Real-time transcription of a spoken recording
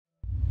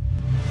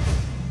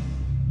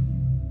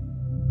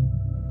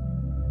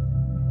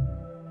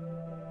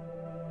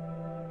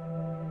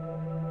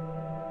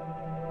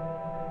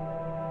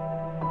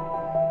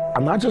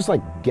I'm not just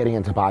like getting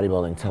into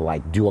bodybuilding to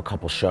like do a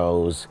couple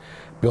shows,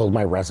 build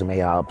my resume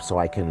up so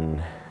I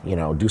can, you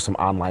know, do some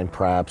online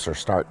preps or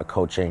start a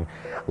coaching.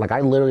 Like,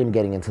 I literally am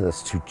getting into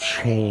this to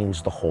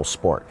change the whole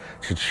sport,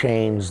 to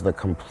change the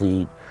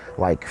complete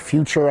like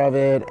future of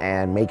it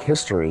and make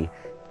history.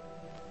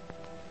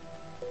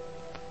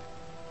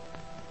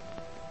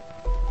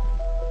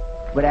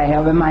 What I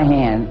have in my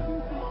hand,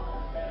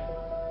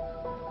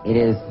 it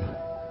is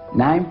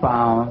 9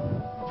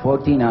 pounds,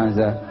 14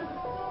 ounces,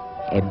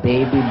 a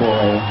baby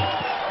boy.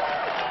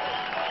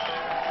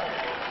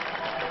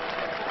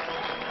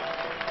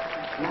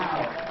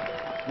 Now,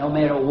 no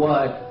matter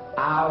what,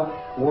 I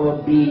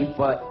will be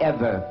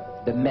forever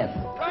the myth.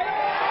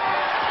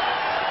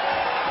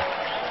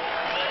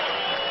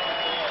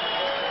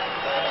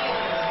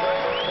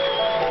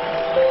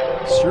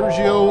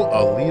 Sergio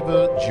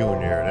Oliva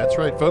Jr. That's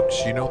right,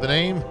 folks. You know the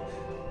name.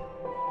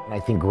 And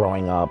I think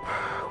growing up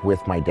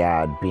with my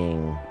dad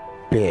being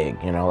big,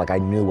 you know, like I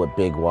knew what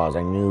big was.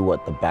 I knew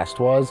what the best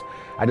was.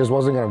 I just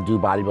wasn't going to do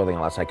bodybuilding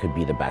unless I could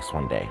be the best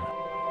one day.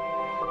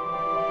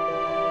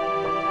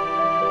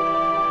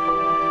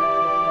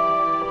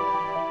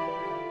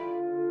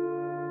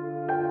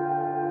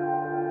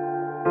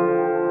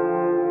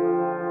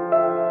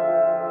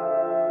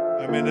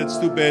 I mean, it's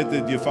too bad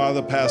that your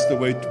father passed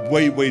away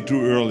way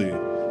too early.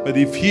 But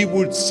if he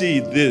would see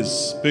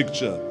this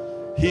picture,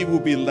 he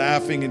would be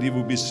laughing and he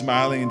would be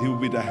smiling and he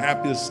would be the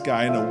happiest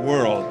guy in the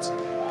world.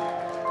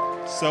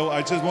 So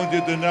I just want you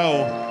to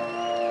know,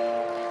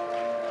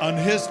 on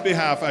his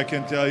behalf, I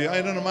can tell you,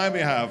 and on my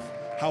behalf,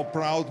 how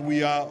proud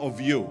we are of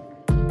you.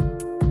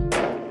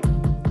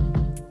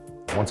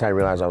 Once I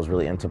realized I was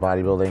really into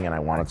bodybuilding and I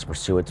wanted to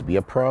pursue it to be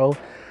a pro,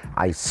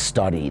 I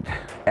studied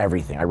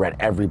everything. I read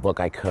every book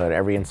I could,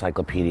 every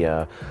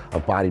encyclopedia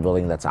of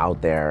bodybuilding that's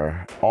out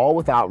there, all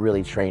without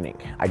really training.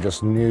 I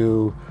just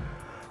knew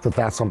that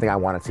that's something I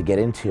wanted to get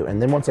into.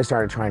 And then once I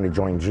started trying to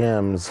join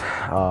gyms,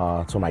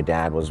 so my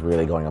dad was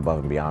really going above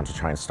and beyond to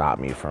try and stop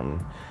me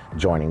from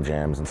joining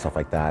gyms and stuff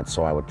like that.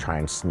 So I would try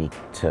and sneak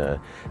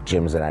to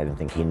gyms that I didn't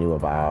think he knew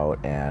about,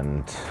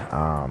 and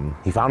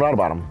he found out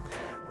about them.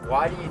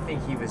 Why do you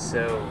think he was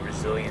so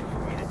resilient for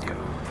you to do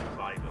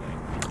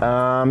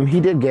bodybuilding? He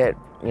did get,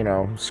 you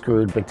know,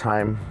 screwed big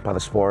time by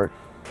the sport.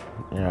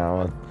 You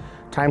know,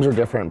 times were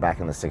different back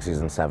in the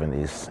 60s and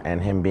 70s,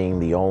 and him being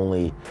the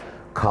only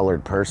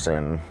colored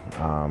person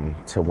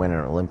to win an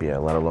Olympia,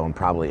 let alone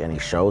probably any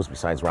shows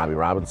besides Robbie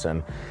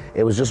Robinson,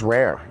 it was just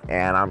rare.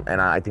 And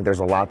I think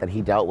there's a lot that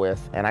he dealt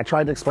with. And I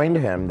tried to explain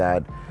to him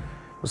that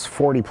it was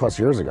 40 plus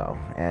years ago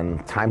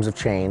and times have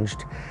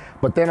changed.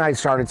 But then I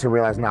started to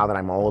realize, now that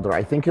I'm older,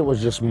 I think it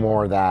was just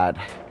more that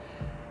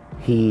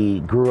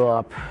he grew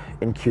up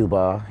in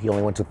Cuba. He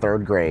only went to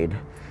 3rd grade.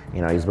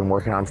 You know, he's been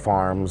working on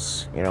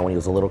farms, you know, when he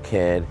was a little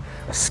kid,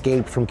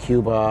 escaped from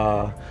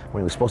Cuba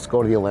when he was supposed to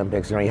go to the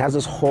Olympics. You know, he has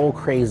this whole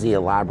crazy,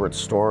 elaborate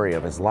story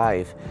of his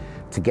life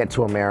to get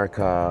to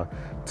America,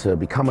 to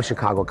become a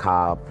Chicago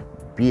cop,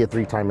 be a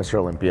 3-time Mr.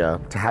 Olympia,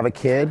 to have a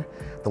kid.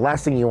 The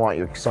last thing you want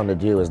your son to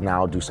do is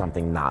now do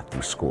something not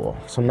through school.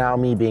 So now,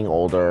 me being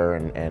older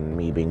and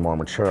me being more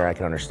mature, I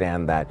can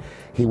understand that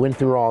he went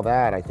through all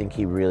that. I think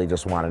he really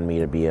just wanted me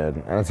to be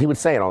as he would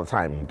say it all the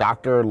time,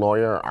 doctor,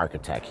 lawyer,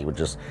 architect. He would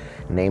just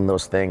name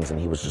those things, and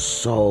he was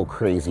just so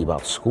crazy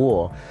about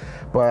school.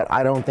 But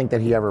I don't think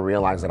that he ever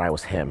realized that I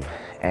was him.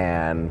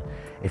 And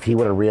if he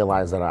would have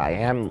realized that I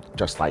am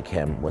just like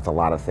him with a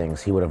lot of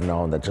things, he would have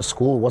known that just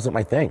school wasn't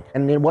my thing.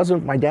 And it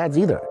wasn't my dad's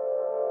either.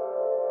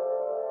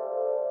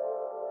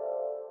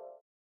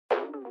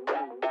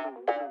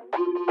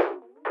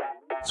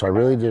 So I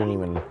really didn't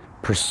even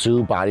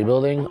pursue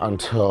bodybuilding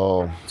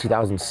until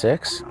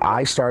 2006.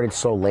 I started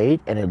so late,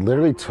 and it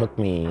literally took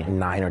me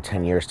 9 or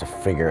 10 years to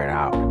figure it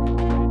out.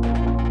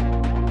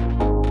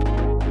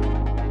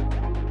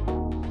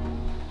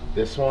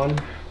 This one,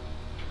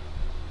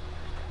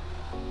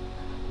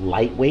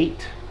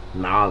 lightweight,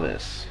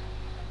 novice,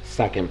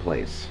 2nd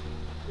place.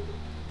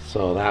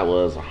 So that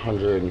was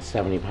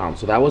 170 pounds.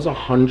 So that was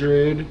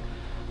 100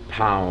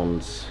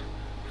 pounds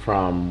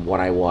from what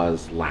I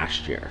was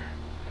last year.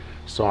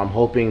 So I'm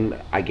hoping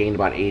I gained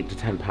about 8 to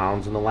 10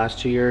 pounds in the last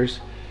 2 years.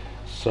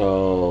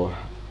 So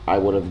I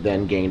would have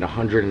then gained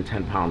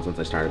 110 pounds since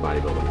I started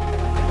bodybuilding.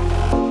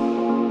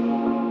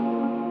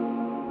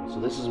 So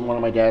this is one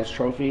of my dad's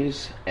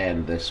trophies,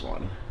 and this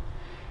one.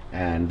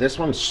 And this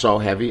one's so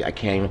heavy, I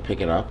can't even pick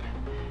it up.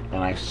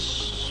 And I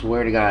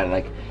swear to God,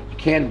 like, you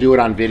can't do it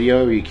on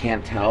video, you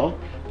can't tell,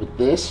 but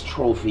this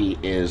trophy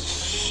is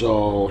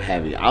so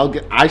heavy.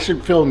 I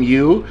should film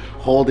you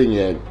holding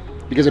it,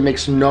 because it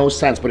makes no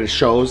sense, but it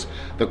shows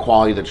the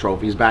quality of the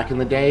trophies back in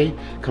the day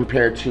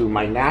compared to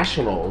my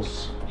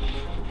nationals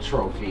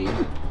trophy,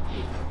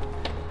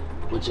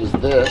 which is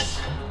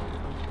this.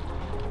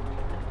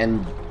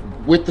 And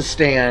with the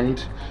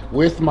stand,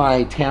 with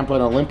my Tampa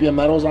and Olympia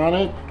medals on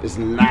it, is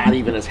not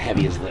even as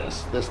heavy as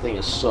this. This thing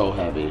is so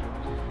heavy.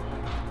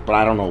 But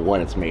I don't know what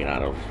it's made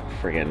out of,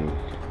 friggin'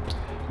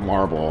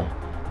 marble.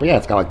 But yeah,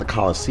 it's got like the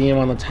Coliseum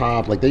on the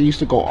top. Like, they used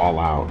to go all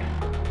out.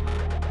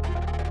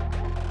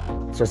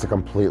 just a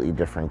completely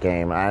different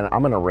game. And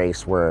I'm in a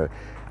race where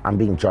I'm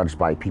being judged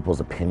by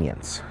people's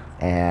opinions,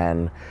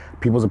 and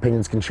people's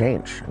opinions can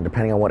change. And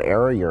depending on what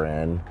era you're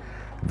in,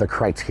 the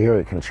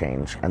criteria can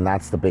change. And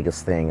that's the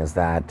biggest thing, is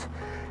that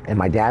in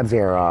my dad's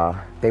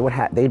era,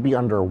 they'd be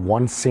under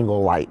one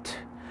single light,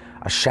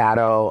 a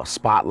shadow, a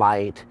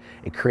spotlight.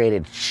 It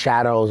created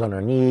shadows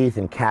underneath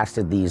and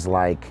casted these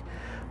like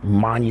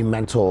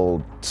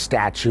monumental,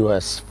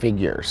 statuesque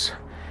figures.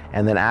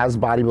 And then as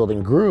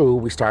bodybuilding grew,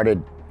 we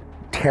started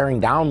tearing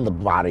down the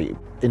body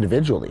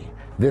individually.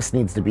 This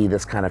needs to be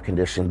this kind of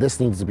condition. This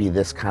needs to be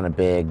this kind of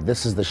big.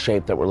 This is the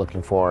shape that we're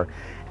looking for.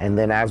 And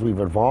then as we've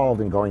evolved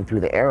and going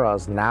through the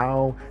eras,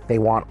 now they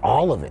want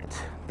all of it.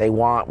 They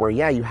want where,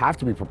 yeah, you have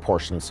to be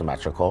proportioned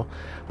symmetrical,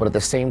 but at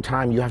the same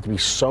time, you have to be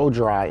so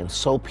dry and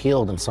so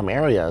peeled in some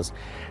areas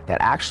that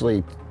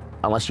actually,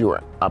 unless you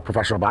were a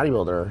professional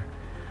bodybuilder,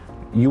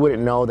 you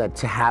wouldn't know that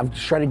to have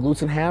shredded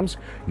glutes and hams,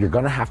 you're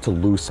gonna have to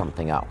lose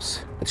something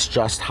else. It's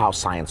just how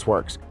science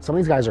works. Some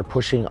of these guys are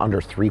pushing under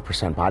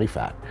 3% body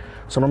fat.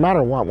 So no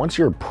matter what, once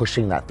you're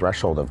pushing that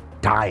threshold of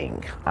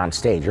dying on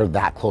stage, you're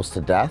that close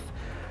to death,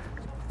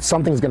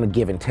 something's gonna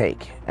give and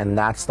take. And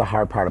that's the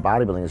hard part of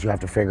bodybuilding, is you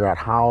have to figure out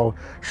how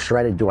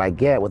shredded do I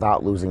get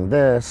without losing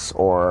this,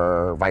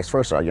 or vice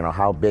versa. You know,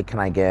 how big can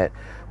I get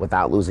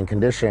without losing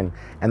condition?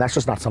 And that's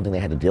just not something they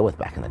had to deal with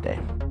back in the day.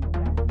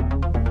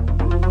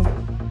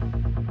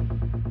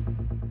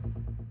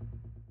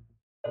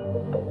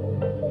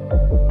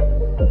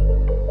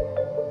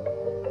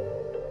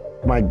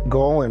 My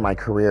goal in my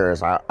career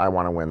is I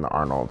want to win the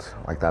Arnold.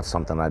 Like, that's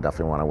something I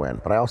definitely want to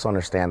win. But I also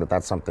understand that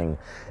that's something,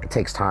 it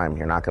takes time.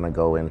 You're not going to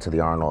go into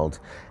the Arnold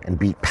and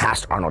beat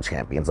past Arnold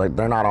champions. Like,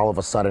 they're not all of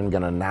a sudden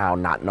going to now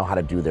not know how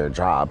to do their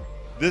job.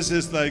 This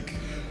is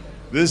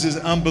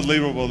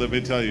unbelievable, let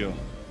me tell you.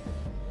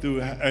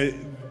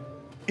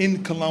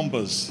 In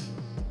Columbus,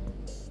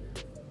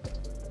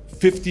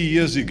 50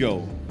 years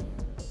ago,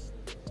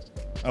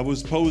 I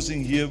was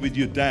posing here with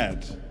your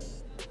dad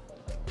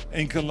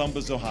in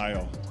Columbus,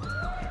 Ohio.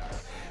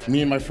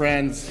 Me and my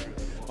friends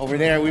over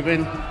there, we've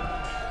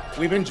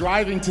been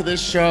driving to this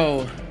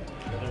show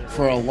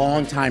for a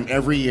long time.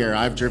 Every year,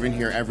 I've driven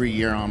here every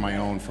year on my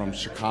own, from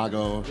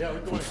Chicago,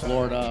 from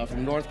Florida,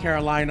 from North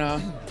Carolina,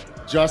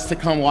 just to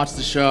come watch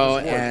the show.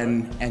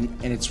 And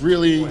it's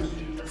really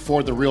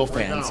for the real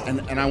fans.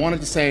 And I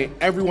wanted to say,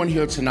 everyone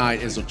here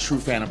tonight is a true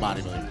fan of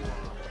bodybuilding.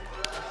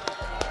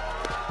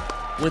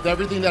 With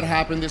everything that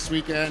happened this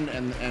weekend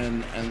and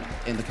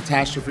the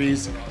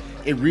catastrophes,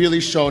 it really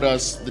showed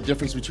us the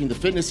difference between the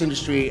fitness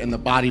industry and the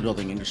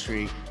bodybuilding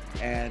industry.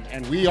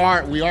 And we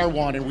are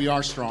one, and we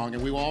are strong,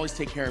 and we will always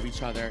take care of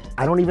each other.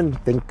 I don't even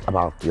think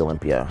about the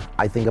Olympia.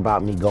 I think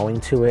about me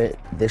going to it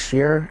this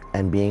year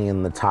and being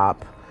in the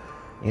top,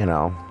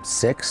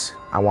 6.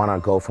 I want to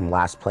go from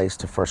last place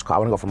to first call. I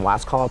want to go from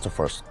last call out to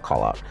first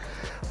call out.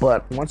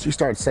 But once you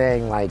start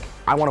saying, like,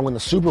 I want to win the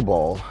Super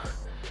Bowl,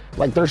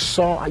 like, you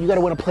got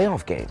to win a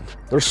playoff game.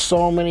 There's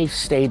so many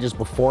stages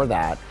before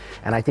that.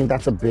 And I think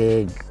that's a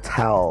big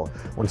tell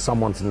when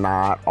someone's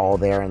not all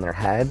there in their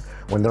head,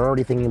 when they're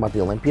already thinking about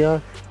the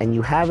Olympia and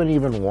you haven't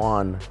even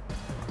won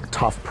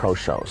tough pro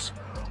shows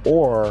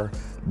or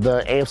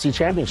the AFC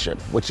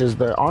Championship, which is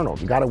the Arnold.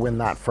 You got to win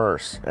that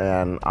first.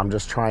 And I'm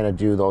just trying to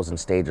do those in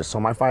stages. So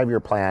my 5-year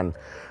plan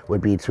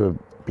would be to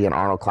be an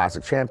Arnold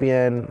Classic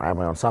champion. I have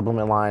my own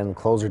supplement line,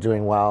 clothes are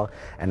doing well,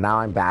 and now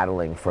I'm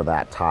battling for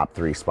that top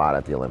 3 spot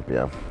at the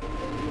Olympia.